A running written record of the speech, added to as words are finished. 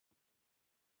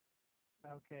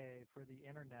Okay, for the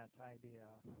internet idea,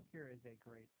 here is a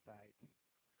great site.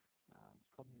 It's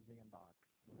called Museum Box.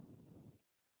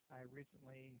 I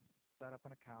recently set up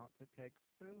an account. It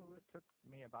took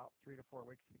me about 3 to 4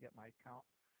 weeks to get my account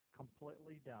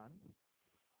completely done.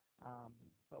 Um,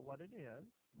 but what it is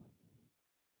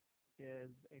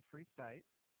a free site.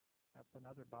 That's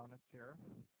another bonus here.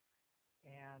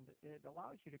 And it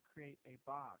allows you to create a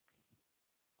box,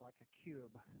 like a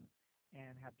cube,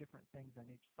 and have different things on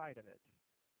each side of it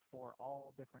for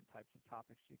all different types of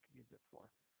topics you could use it for.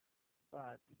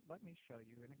 But let me show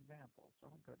you an example.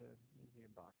 So I'm going to go to Museum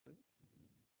Boxes.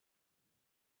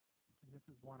 This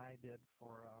is one I did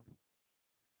for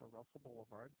Russell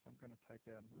Boulevard. So I'm going to type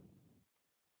in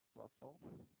Russell.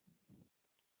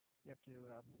 You have to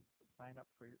sign up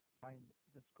find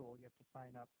the school. You have to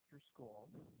sign up your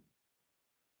school.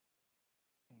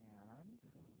 And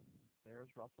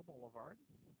there's Russell Boulevard.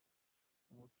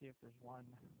 And we'll see if there's one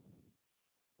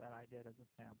that I did as a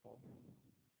sample.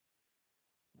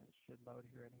 It should load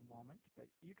here any moment, but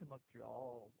you can look through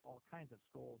all kinds of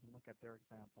schools and look at their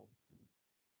examples.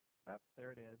 Yep,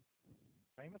 there it is.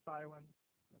 Famous Iowans.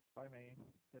 That's by me.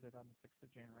 Did it on the 6th of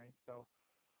January. So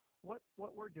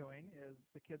what we're doing is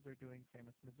the kids are doing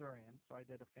famous Missourians. So I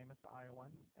did a famous Iowan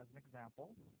as an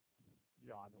example.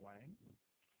 John Wayne.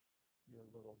 Your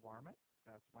little varmint.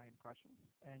 That's my impression.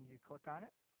 And you click on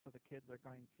it. So the kids are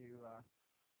going to,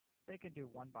 they can do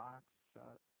one box,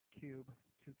 cube,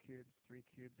 2 cubes, 3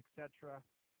 cubes, etc.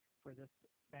 For this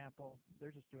sample,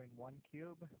 they're just doing one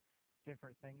cube,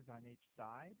 different things on each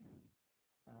side.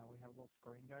 We have a little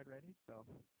scoring guide ready, so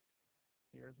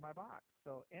here's my box.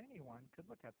 So anyone could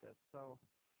look at this. So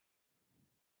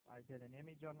I did an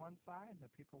image on one side, and the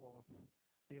people will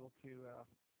be able to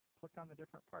click on the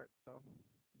different parts. So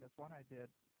this one I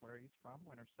did where he's from,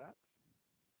 Winterset.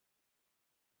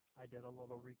 I did a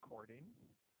little recording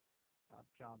of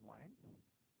John Wayne.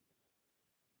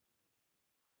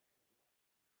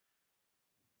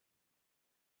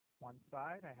 One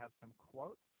side I have some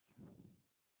quotes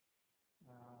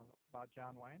about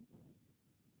John Wayne,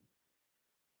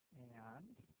 and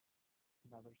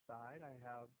another side I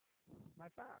have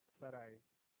my facts that I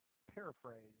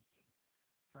paraphrased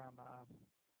from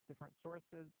different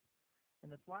sources. And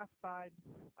this last side,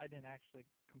 I didn't actually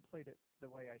complete it the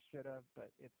way I should have, but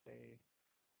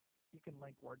you can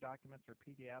link Word documents or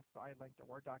PDFs. So I linked a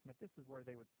Word document. This is where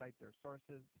they would cite their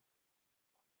sources.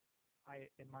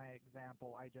 In my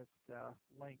example, I just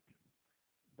linked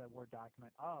the Word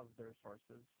document of their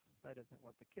sources. That isn't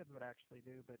what the kids would actually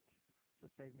do, but to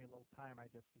save me a little time,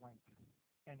 I just linked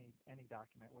any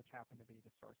document, which happened to be the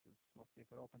sources. We'll see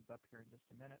if it opens up here in just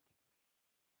a minute.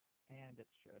 And it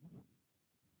should.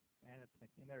 And it's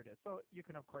thinking, there it is. So you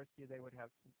can, of course, see they would have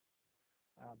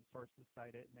sources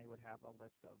cited, and they would have a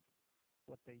list of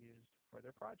what they used for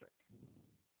their project.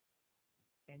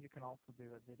 And you can also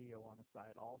do a video on the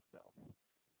side also.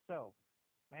 So,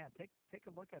 man, take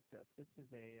a look at this. This is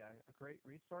a great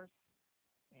resource,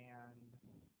 and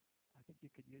I think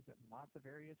you could use it in lots of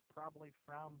areas, probably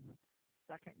from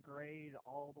 2nd grade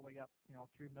all the way up,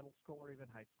 through middle school or even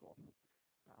high school.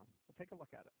 So take a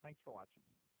look at it. Thanks for watching.